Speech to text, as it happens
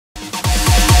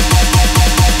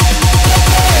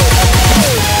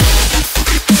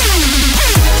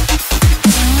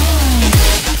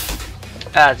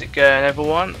How's it going,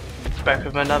 everyone? Back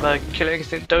with another Killer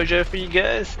Instinct Dojo for you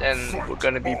guys, and we're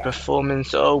gonna be performing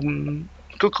some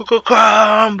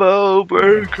combo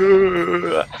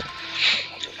breaker.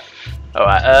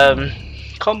 Alright,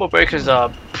 combo breakers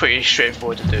are pretty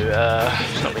straightforward to do.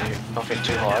 It's not really nothing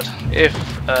too hard. If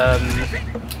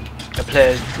a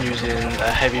player is using a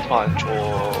heavy punch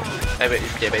or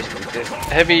basically there's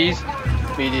heavies,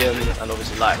 medium, and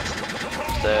obviously lights.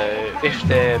 So if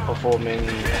they're performing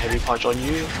a heavy punch on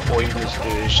you, all you need to do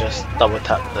is just double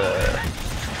tap the,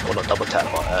 well not double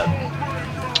tap, but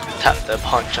tap the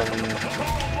punch and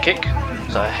kick.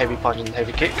 So heavy punch and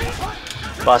heavy kick.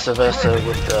 Vice versa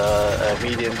with the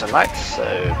mediums and lights. So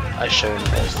as shown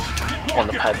as on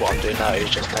the pad, what I'm doing now is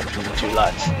just tapping the two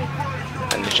lights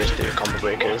and just do combo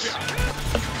breakers.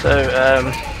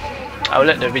 So I'll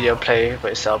let the video play for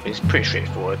itself. It's pretty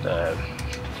straightforward.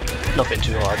 Nothing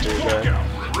too hard to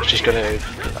do. Just gonna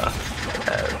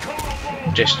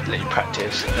just let you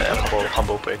practice a couple of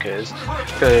combo breakers.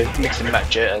 Go mix and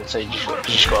match it, and so you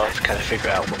just gotta kind of figure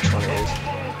out which one it is.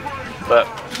 But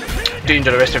do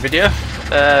enjoy the rest of the video.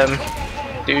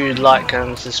 Do like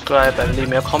and subscribe and leave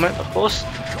me a comment, of course,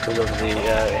 because obviously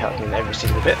it helps me in every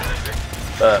single bit.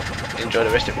 But enjoy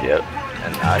the rest of the video,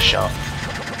 and I shall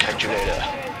catch you later.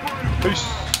 Peace.